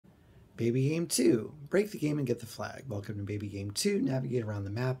babygame02, break the game and get the flag. Welcome to babygame02, navigate around the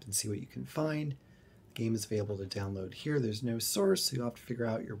map and see what you can find. The game is available to download here. There's no source, so you'll have to figure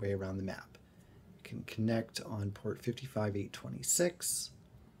out your way around the map. You can connect on port 55826.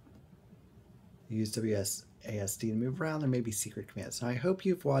 Use WASD to move around. There may be secret commands. Now, I hope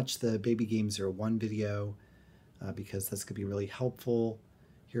you've watched the babygame01 video because that's going to be really helpful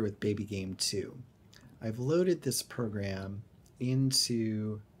here with babygame2. I've loaded this program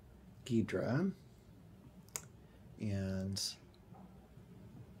into Ghidra, and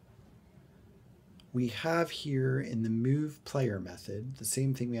we have here in the move player method the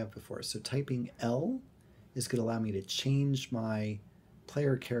same thing we have before. So typing L is going to allow me to change my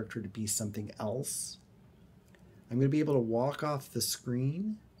player character to be something else. I'm going to be able to walk off the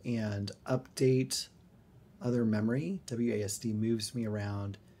screen and update other memory. WASD moves me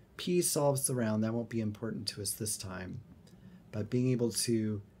around. P solves the round. That won't be important to us this time. But being able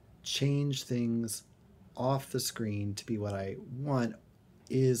to change things off the screen to be what I want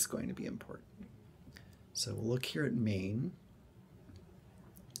is going to be important. So we'll look here at main,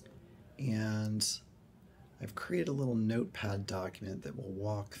 and I've created a little notepad document that we'll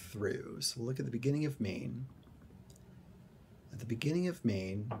walk through. So we'll look at the beginning of main. At the beginning of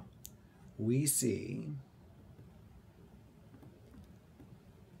main, we see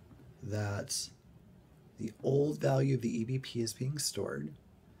that the old value of the EBP is being stored.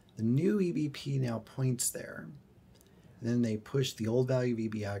 The new EBP now points there. And then they push the old value of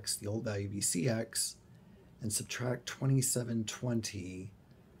EBX, the old value of ECX, and subtract 2720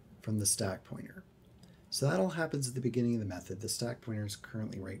 from the stack pointer. So that all happens at the beginning of the method. The stack pointer is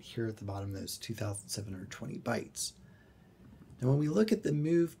currently right here at the bottom of those 2,720 bytes. Now when we look at the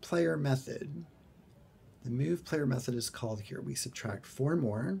move player method, the move player method is called here. We subtract 4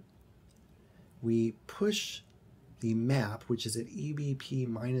 more. We push the map, which is at EBP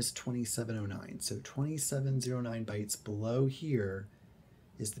minus 2709. So 2709 bytes below here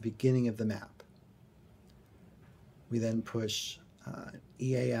is the beginning of the map. We then push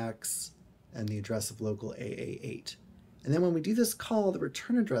EAX and the address of local AA8. And then when we do this call, the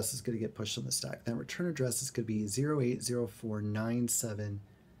return address is going to get pushed on the stack. That return address is going to be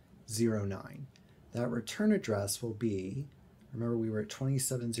 08049709. That return address will be, remember we were at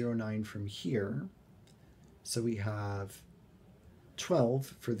 2709 from here, so we have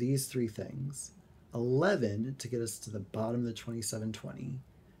 12 for these 3 things, 11 to get us to the bottom of the 2720,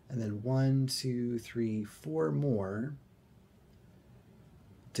 and then 1, 2, 3, 4 more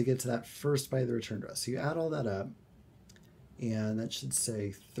to get to that first byte of the return address. So you add all that up, and that should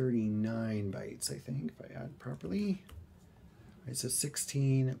say 39 bytes, I think, if I add properly. All right, so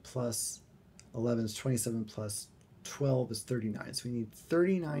 16 plus 11 is 27 plus 12 is 39. So we need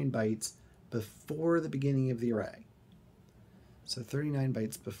 39 bytes before the beginning of the array. So 39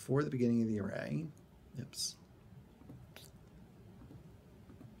 bytes before the beginning of the array. Oops.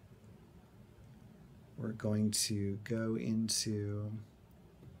 We're going to go into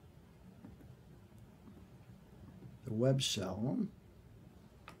the Webcell.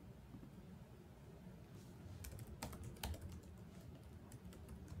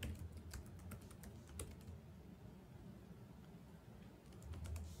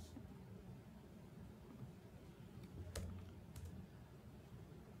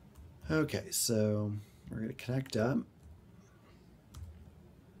 Okay, so we're going to connect up.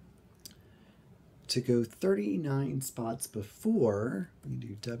 To go 39 spots before, we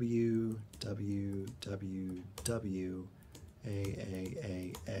do W, W, W, W,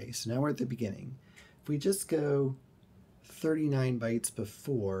 A. So now we're at the beginning. If we just go 39 bytes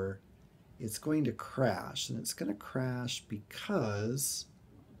before, it's going to crash. And it's going to crash because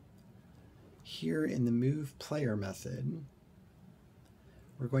here in the move player method,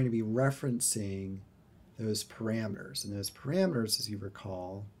 we're going to be referencing those parameters. And those parameters, as you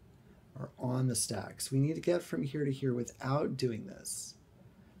recall, are on the stack. So we need to get from here to here without doing this.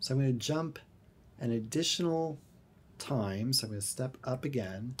 So I'm going to jump an additional time. So I'm going to step up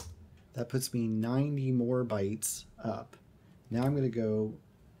again. That puts me 90 more bytes up. Now I'm going to go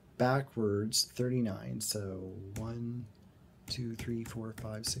backwards 39. So 1, 2, 3, 4,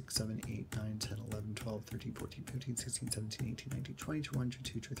 5, 6, 7, 8, 9, 10, 11, 12, 13, 14, 15, 16, 17, 18, 19, 20, 21,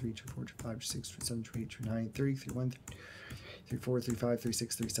 22, 23, 24, 25, 26, 27, 28, 29, 30, 31, 34, 35,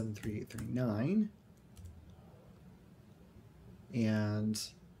 36, 37, 38, 39. And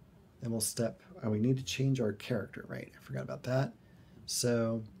then we'll step, we need to change our character, right? I forgot about that.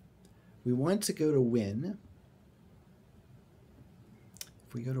 So we want to go to win.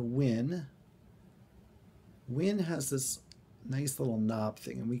 If we go to win, win has this nice little knob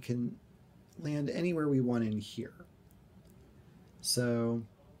thing, and we can land anywhere we want in here. So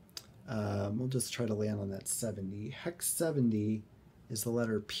We'll just try to land on that 70. Hex 70 is the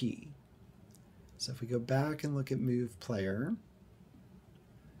letter P. So if we go back and look at move player,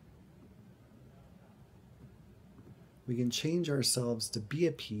 we can change ourselves to be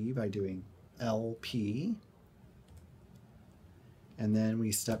a P by doing LP. And then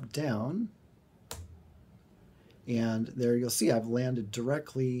we step down. And there you'll see I've landed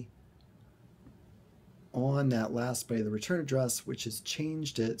directly on that last byte of the return address, which has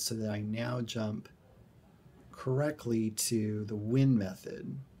changed it so that I now jump correctly to the win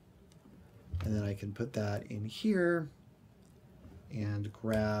method. And then I can put that in here and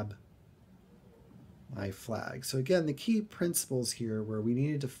grab my flag. So again, the key principles here were we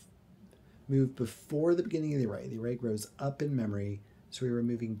needed to move before the beginning of the array. The array grows up in memory, so we were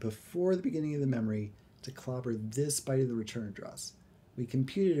moving before the beginning of the memory to clobber this byte of the return address. We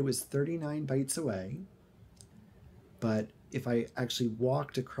computed it was 39 bytes away, but if I actually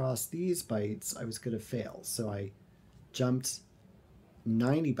walked across these bytes, I was going to fail. So I jumped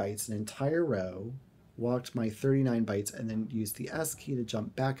 90 bytes, an entire row, walked my 39 bytes, and then used the S key to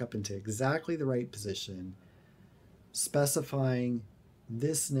jump back up into exactly the right position, specifying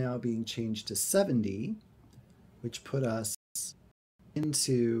this now being changed to 70, which put us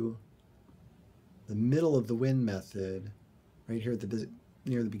into the middle of the win method, right here at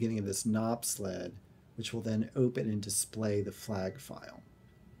near the beginning of this NOP sled, which will then open and display the flag file.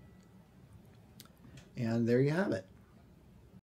 And there you have it.